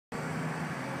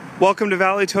Welcome to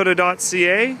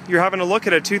valleytoyota.ca. You're having a look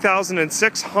at a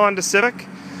 2006 Honda Civic,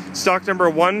 stock number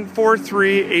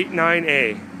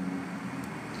 14389A.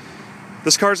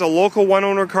 This car is a local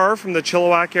one-owner car from the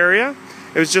Chilliwack area.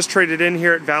 It was just traded in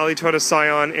here at Valley Toyota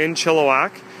Scion in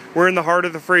Chilliwack. We're in the heart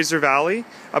of the Fraser Valley,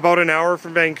 about an hour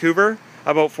from Vancouver,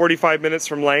 about 45 minutes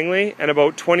from Langley, and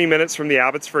about 20 minutes from the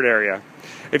Abbotsford area.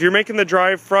 If you're making the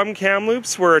drive from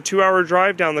Kamloops, we're a 2-hour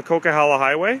drive down the Coquihalla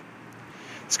Highway.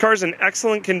 This car is in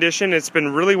excellent condition. It's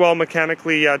been really well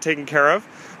mechanically taken care of.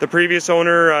 The previous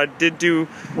owner did do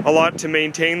a lot to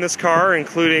maintain this car,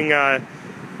 including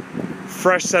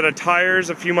fresh set of tires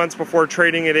a few months before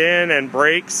trading it in, and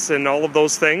brakes and all of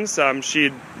those things.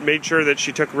 She made sure that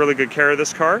she took really good care of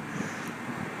this car,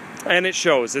 and it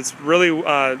shows. It's really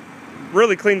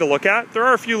really clean to look at. There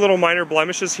are a few little minor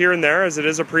blemishes here and there, as it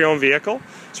is a pre-owned vehicle,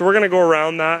 so we're going to go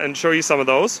around that and show you some of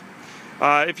those.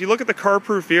 If you look at the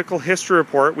CarProof Vehicle History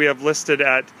Report we have listed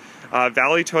at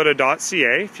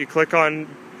valleytoyota.ca, if you click on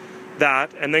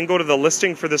that and then go to the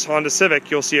listing for this Honda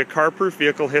Civic, you'll see a CarProof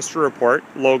Vehicle History Report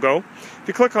logo. If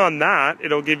you click on that,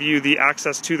 it'll give you the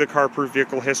access to the CarProof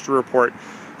Vehicle History Report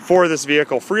for this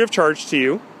vehicle, free of charge to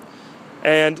you.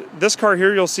 And this car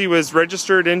here, you'll see, was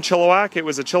registered in Chilliwack. It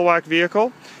was a Chilliwack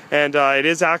vehicle, and it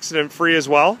is accident free as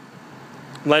well,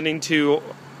 lending to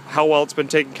how well it's been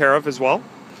taken care of as well.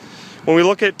 When we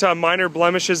look at minor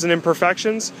blemishes and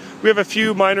imperfections, we have a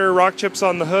few minor rock chips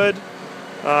on the hood.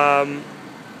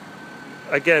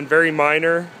 Again, very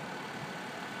minor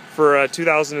for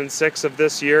 2006 of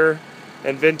this year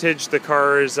and vintage. The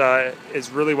car is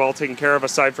really well taken care of,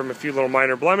 aside from a few little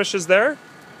minor blemishes there.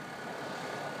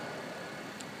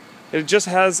 It just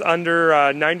has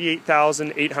under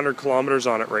 98,800 kilometers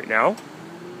on it right now.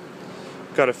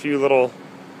 Got a few little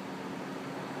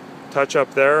touch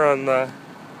up there on the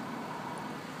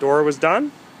door was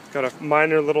done. Got a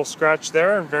minor little scratch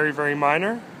there, very, very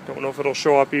minor. Don't know if it'll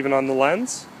show up even on the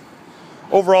lens.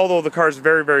 Overall though, the car is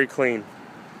very, very clean.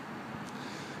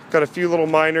 Got a few little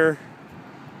minor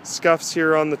scuffs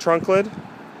here on the trunk lid.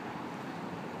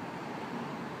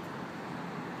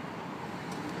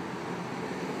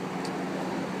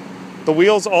 The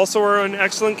wheels also are in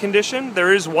excellent condition.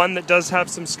 There is one that does have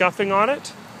some scuffing on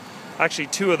it. Actually,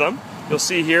 two of them. You'll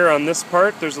see here on this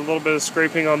part, there's a little bit of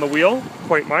scraping on the wheel,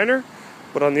 quite minor.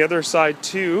 But on the other side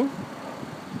too,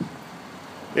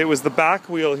 it was the back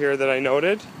wheel here that I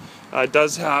noted.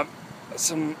 Does have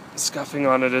some scuffing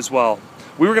on it as well.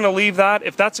 We were going to leave that.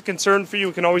 If that's a concern for you,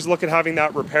 we can always look at having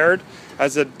that repaired,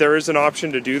 as there is an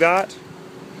option to do that.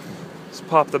 Let's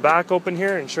pop the back open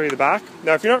here and show you the back.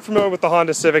 Now, if you're not familiar with the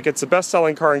Honda Civic, it's the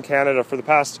best-selling car in Canada for the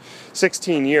past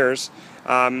 16 years.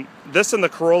 This and the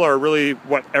Corolla are really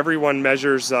what everyone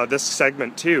measures this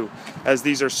segment to, as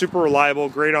these are super reliable,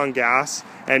 great on gas,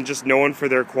 and just known for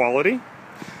their quality.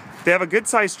 They have a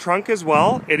good-sized trunk as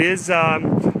well. It is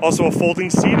also a folding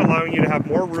seat, allowing you to have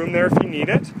more room there if you need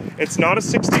it. It's not a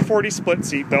 60-40 split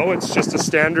seat though, it's just a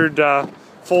standard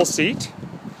full seat.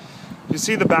 You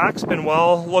see the back's been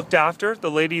well looked after. The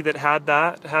lady that had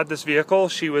this vehicle,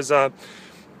 she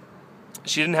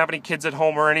didn't have any kids at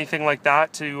home or anything like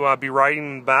that to be riding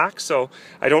in the back, so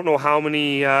I don't know how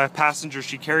many passengers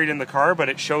she carried in the car, but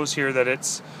it shows here that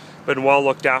it's been well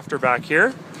looked after back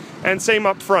here. And same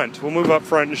up front. We'll move up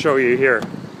front and show you here.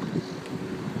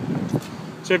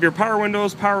 So you have your power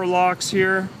windows, power locks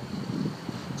here,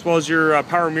 as well as your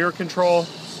power mirror control.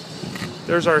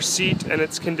 There's our seat and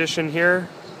its condition here.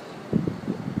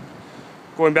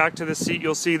 Going back to the seat,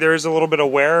 you'll see there is a little bit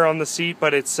of wear on the seat,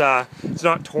 but it's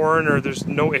not torn, or there's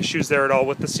no issues there at all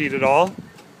with the seat at all.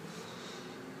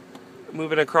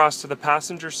 Moving across to the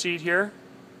passenger seat here.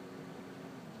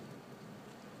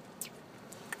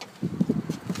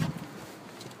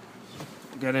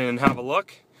 Get in and have a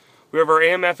look. We have our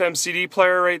AM/FM CD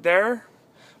player right there.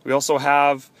 We also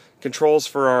have controls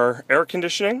for our air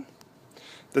conditioning.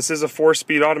 This is a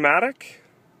 4-speed automatic.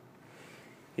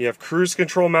 You have cruise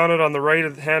control mounted on the right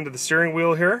hand of the steering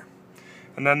wheel here.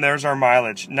 And then there's our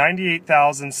mileage,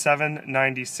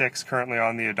 98,796 currently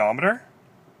on the odometer.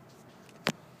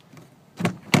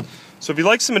 So if you'd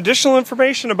like some additional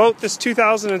information about this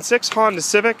 2006 Honda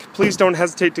Civic, please don't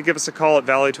hesitate to give us a call at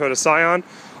Valley Toyota Scion.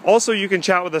 Also, you can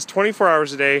chat with us 24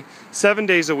 hours a day, 7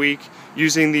 days a week,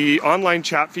 using the online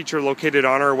chat feature located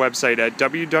on our website at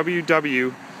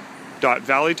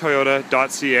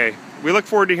www.valleytoyota.ca. We look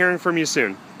forward to hearing from you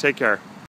soon. Take care.